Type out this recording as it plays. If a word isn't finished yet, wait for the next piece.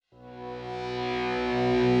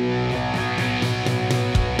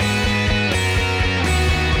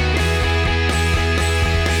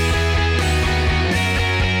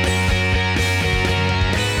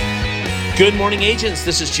Good morning, agents.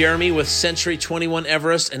 This is Jeremy with Century 21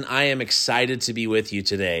 Everest, and I am excited to be with you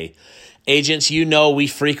today. Agents, you know we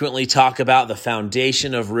frequently talk about the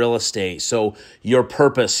foundation of real estate. So your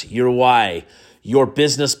purpose, your why, your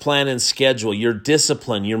business plan and schedule, your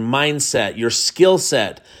discipline, your mindset, your skill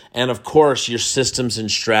set, and of course, your systems and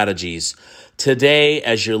strategies. Today,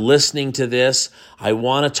 as you're listening to this, I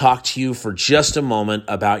want to talk to you for just a moment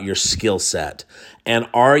about your skill set. And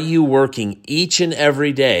are you working each and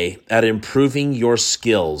every day at improving your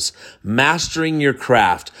skills, mastering your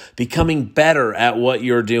craft, becoming better at what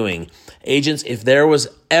you're doing? Agents, if there was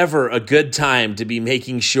ever a good time to be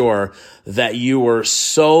making sure that you were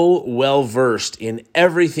so well versed in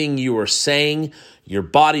everything you were saying, your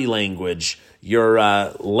body language, your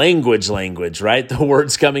language, right? The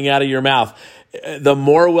words coming out of your mouth. The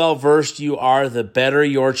more well-versed you are, the better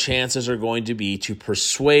your chances are going to be to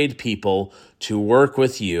persuade people to work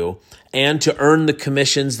with you and to earn the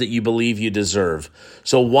commissions that you believe you deserve.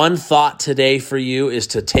 So one thought today for you is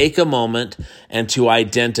to take a moment and to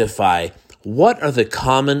identify what are the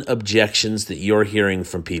common objections that you're hearing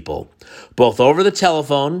from people, both over the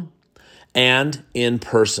telephone and in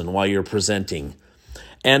person while you're presenting.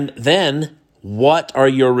 And then what are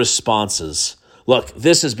your responses? Look,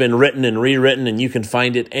 this has been written and rewritten, and you can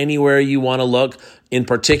find it anywhere you want to look. In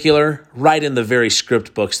particular, right in the very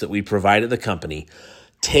script books that we provide at the company.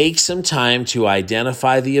 Take some time to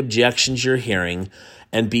identify the objections you're hearing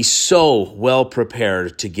and be so well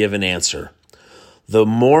prepared to give an answer. The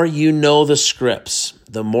more you know the scripts,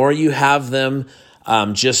 the more you have them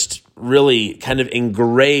just really kind of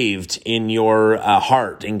engraved in your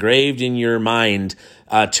heart, engraved in your mind,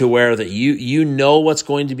 to where that you know what's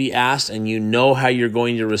going to be asked and you know how you're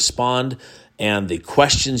going to respond, and the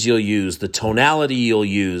questions you'll use, the tonality you'll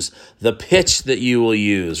use, the pitch that you will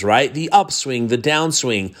use, right? The upswing, the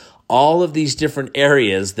downswing, all of these different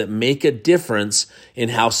areas that make a difference in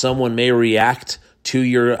how someone may react to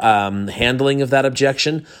your handling of that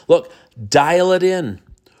objection. Look, dial it in,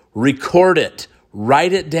 record it,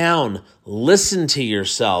 write it down, listen to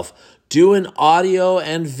yourself. Do an audio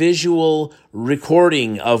and visual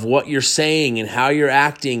recording of what you're saying and how you're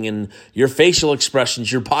acting and your facial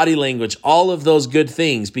expressions, your body language, all of those good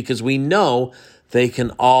things, because we know they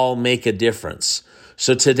can all make a difference.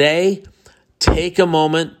 So today, take a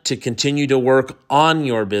moment to continue to work on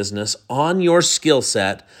your business, on your skill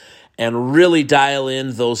set, and really dial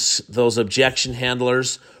in those objection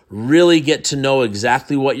handlers. Really get to know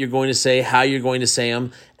exactly what you're going to say, how you're going to say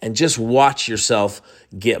them, and just watch yourself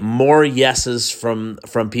get more yeses from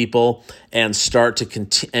people and start to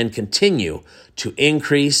continue to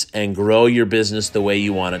increase and grow your business the way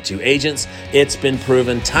you want it to. Agents, it's been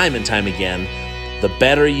proven time and time again, the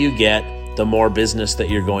better you get, the more business that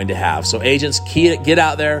you're going to have. So agents, get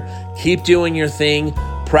out there, keep doing your thing,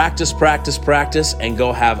 practice, and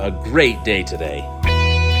go have a great day today.